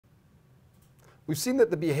We've seen that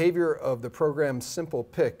the behavior of the program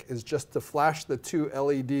simplePIC is just to flash the two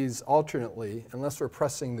LEDs alternately unless we're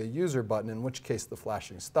pressing the user button, in which case the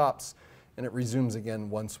flashing stops and it resumes again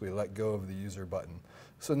once we let go of the user button.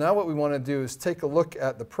 So now what we want to do is take a look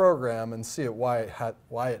at the program and see why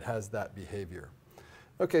it has that behavior.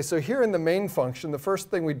 Okay, so here in the main function, the first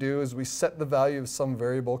thing we do is we set the value of some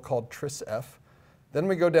variable called trisf. Then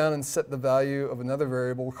we go down and set the value of another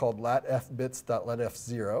variable called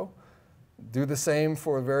latfbits.letf0. Do the same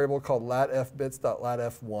for a variable called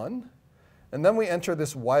latfbits.latf1. And then we enter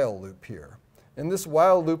this while loop here. In this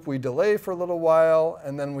while loop, we delay for a little while,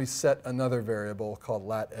 and then we set another variable called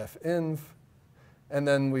latfinv. And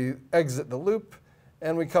then we exit the loop,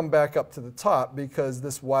 and we come back up to the top because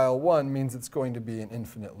this while one means it's going to be an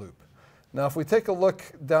infinite loop. Now, if we take a look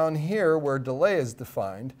down here where delay is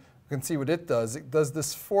defined, we can see what it does. It does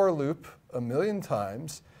this for loop 1,000,000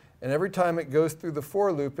 times. And every time it goes through the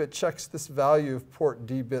for loop, it checks this value of port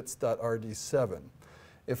dbits.rd7.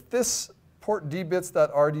 If this port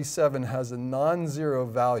dbits.rd7 has a non-zero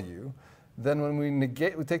value, then when we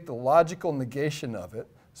take the logical negation of it.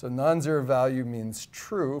 So non-zero value means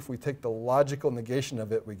true. If we take the logical negation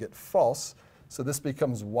of it, we get false. So this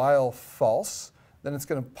becomes while false. Then it's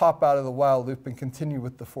going to pop out of the while loop and continue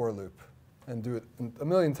with the for loop and do it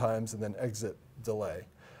 1,000,000 times and then exit delay.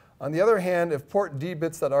 On the other hand, if port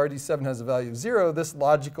dbits.rd7 has a value of 0, this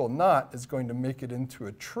logical not is going to make it into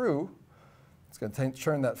a true. It's going to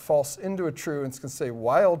turn that false into a true, and it's going to say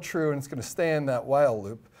while true, and it's going to stay in that while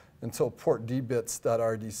loop until port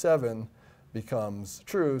dbits.rd7 becomes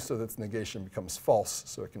true, so that its negation becomes false,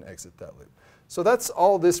 so it can exit that loop. So that's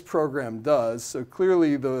all this program does. So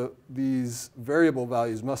clearly, these variable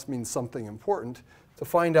values must mean something important. To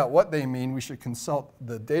find out what they mean, we should consult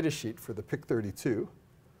the data sheet for the PIC32.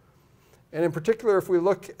 And in particular, if we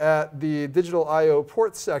look at the digital I/O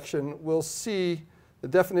port section, we'll see the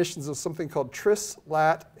definitions of something called tris,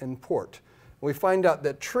 lat, and port. And we find out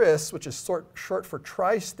that tris, which is short for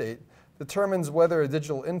tri-state, determines whether a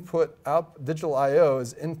digital digital I/O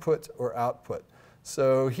is input or output.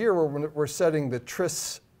 So here we're setting the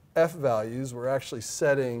tris f values. We're actually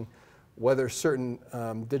setting whether certain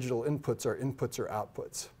digital inputs are inputs or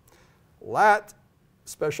outputs. Lat,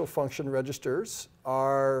 special function registers,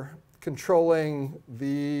 are controlling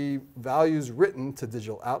the values written to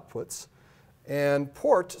digital outputs. And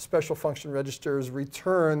port, special function registers,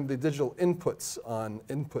 return the digital inputs on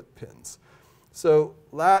input pins. So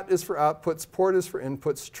lat is for outputs, port is for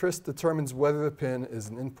inputs, tris determines whether the pin is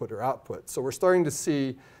an input or output. So we're starting to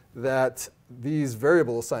see that these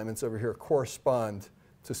variable assignments over here correspond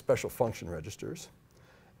to special function registers.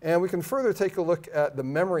 And we can further take a look at the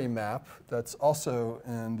memory map that's also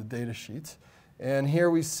in the data sheet. And here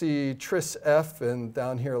we see tris f and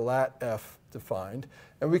down here lat f defined.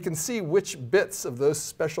 And we can see which bits of those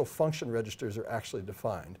special function registers are actually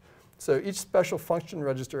defined. So each special function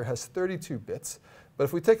register has 32 bits. But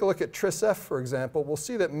if we take a look at tris f, for example, we'll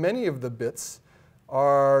see that many of the bits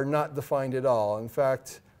are not defined at all. In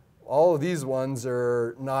fact, all of these ones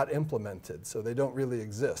are not implemented, so they don't really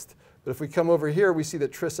exist. But if we come over here, we see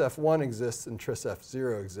that tris f1 exists and tris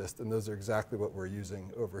f0 exists, and those are exactly what we're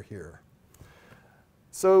using over here.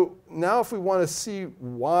 So now if we want to see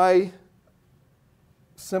why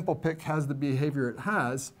simplePIC has the behavior it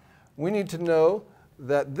has, we need to know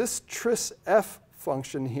that this tris f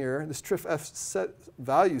function here, this tris f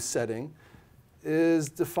value setting, is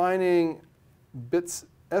defining bits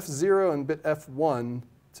f0 and bit f1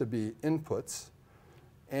 to be inputs,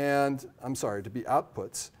 and to be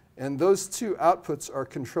outputs. And those two outputs are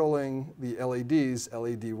controlling the LEDs,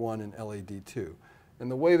 LED1 and LED2. And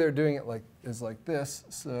the way they're doing it is like this.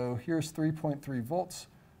 So here's 3.3 volts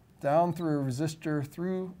down through a resistor,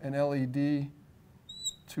 through an LED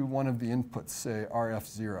to one of the inputs, say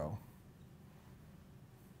RF0.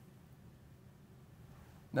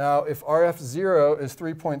 Now, if RF0 is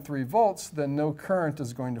 3.3 volts, then no current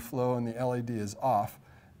is going to flow and the LED is off.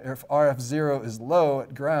 If RF0 is low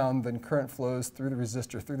at ground, then current flows through the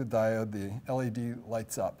resistor, through the diode, the LED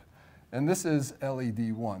lights up. And this is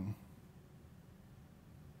LED1.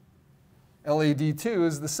 LED2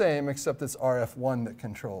 is the same, except it's RF1 that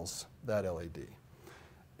controls that LED.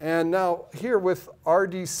 And now here with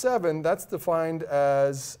RD7, that's defined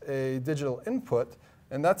as a digital input,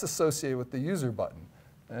 and that's associated with the user button.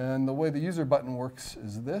 And the way the user button works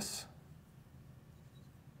is this.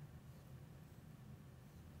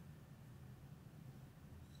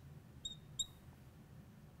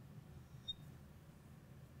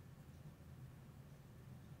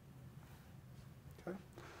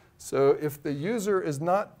 So if the user is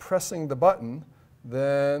not pressing the button,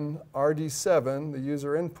 then RD7, the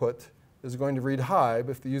user input, is going to read high,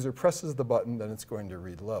 but if the user presses the button, then it's going to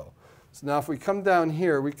read low. So now if we come down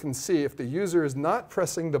here, we can see if the user is not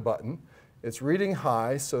pressing the button, it's reading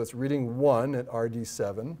high, so it's reading 1 at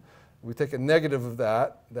RD7. We take a negative of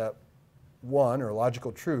that 1, or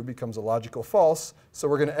logical true, becomes a logical false, so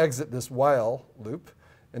we're going to exit this while loop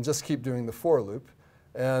and just keep doing the for loop.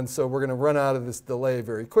 And so we're going to run out of this delay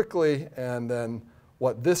very quickly, and then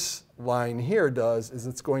what this line here does is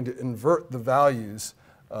it's going to invert the values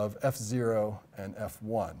of F0 and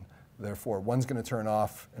F1. Therefore, one's going to turn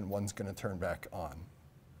off and one's going to turn back on.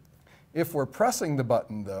 If we're pressing the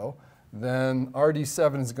button, though, then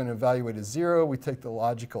RD7 is going to evaluate as 0. We take the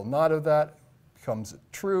logical not of that, becomes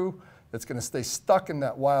true. It's going to stay stuck in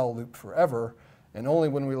that while loop forever. And only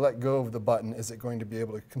when we let go of the button is it going to be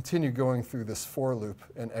able to continue going through this for loop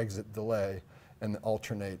and exit delay and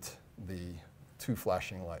alternate the two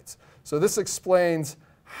flashing lights. So this explains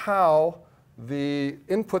how the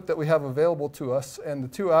input that we have available to us and the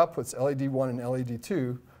two outputs, LED1 and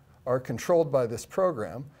LED2, are controlled by this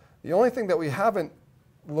program. The only thing that we haven't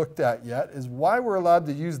looked at yet is why we're allowed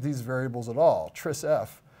to use these variables at all,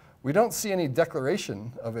 tris-f. We don't see any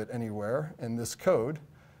declaration of it anywhere in this code,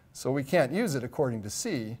 so we can't use it according to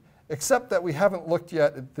C, except that we haven't looked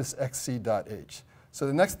yet at this xc.h. So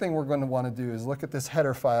the next thing we're going to want to do is look at this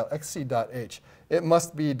header file, xc.h. It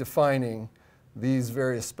must be defining these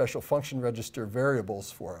various special function register variables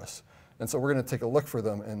for us. And so we're going to take a look for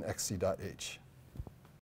them in xc.h.